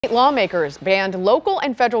Lawmakers banned local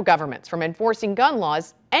and federal governments from enforcing gun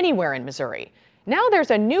laws anywhere in Missouri. Now there's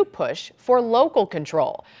a new push for local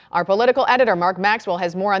control. Our political editor, Mark Maxwell,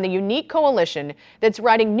 has more on the unique coalition that's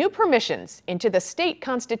writing new permissions into the state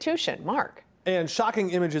constitution. Mark. And shocking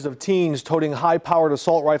images of teens toting high-powered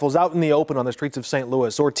assault rifles out in the open on the streets of St.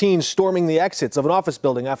 Louis, or teens storming the exits of an office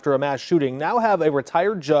building after a mass shooting, now have a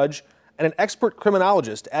retired judge and an expert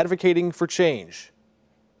criminologist advocating for change.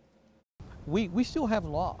 We still have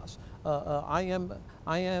laws. I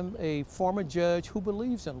am a former judge who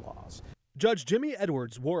believes in laws. Judge Jimmy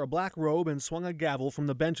Edwards wore a black robe and swung a gavel from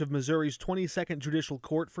the bench of Missouri's 22nd Judicial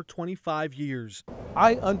Court for 25 years.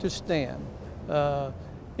 I understand,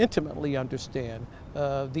 intimately understand,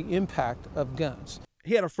 the impact of guns.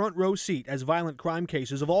 He had a front row seat as violent crime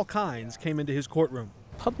cases of all kinds came into his courtroom.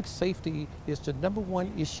 Public safety is the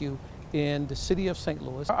 #1 issue in the city of St.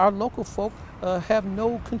 Louis. Our local folk have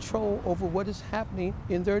no control over what is happening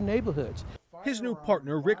in their neighborhoods. His new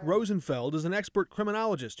partner, Rick Rosenfeld, is an expert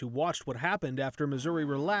criminologist who watched what happened after Missouri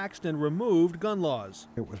relaxed and removed gun laws.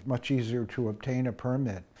 It was much easier to obtain a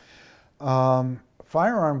permit.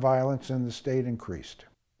 Firearm violence in the state increased.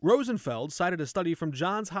 Rosenfeld cited a study from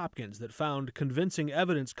Johns Hopkins that found convincing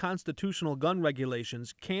evidence constitutional gun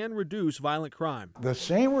regulations can reduce violent crime. The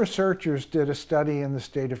same researchers did a study in the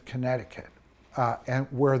state of Connecticut, and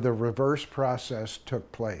where the reverse process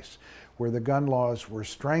took place, where the gun laws were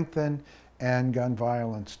strengthened and gun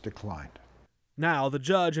violence declined. Now, the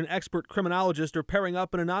judge and expert criminologist are pairing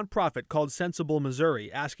up in a nonprofit called Sensible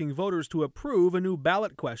Missouri, asking voters to approve a new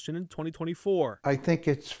ballot question in 2024. I think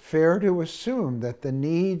it's fair to assume that the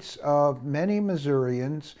needs of many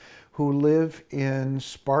Missourians who live in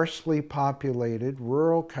sparsely populated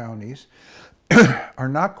rural counties are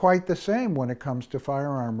not quite the same when it comes to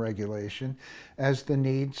firearm regulation as the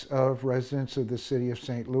needs of residents of the city of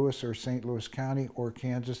St. Louis or St. Louis County or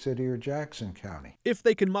Kansas City or Jackson County. If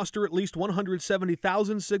they can muster at least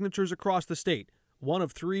 170,000 signatures across the state, one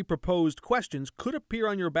of 3 proposed questions could appear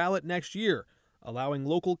on your ballot next year, allowing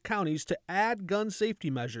local counties to add gun safety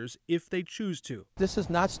measures if they choose to. This is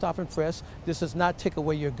not stop and frisk. This does not take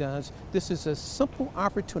away your guns. This is a simple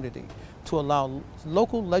opportunity to allow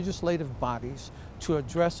local legislative bodies to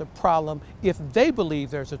address a problem if they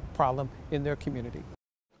believe there's a problem in their community.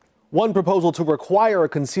 One proposal to require a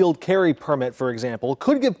concealed carry permit, for example,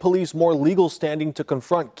 could give police more legal standing to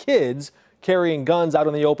confront kids carrying guns out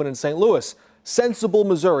in the open in St. Louis. Sensible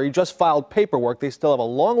Missouri just filed paperwork. They still have a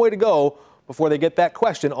long way to go before they get that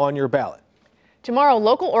question on your ballot. Tomorrow,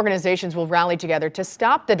 local organizations will rally together to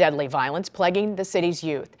stop the deadly violence plaguing the city's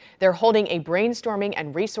youth. They're holding a brainstorming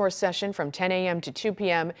and resource session from 10 a.m. to 2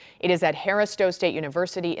 p.m. It is at Harris-Stowe State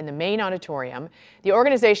University in the main auditorium. The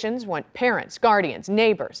organizations want parents, guardians,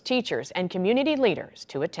 neighbors, teachers, and community leaders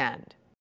to attend.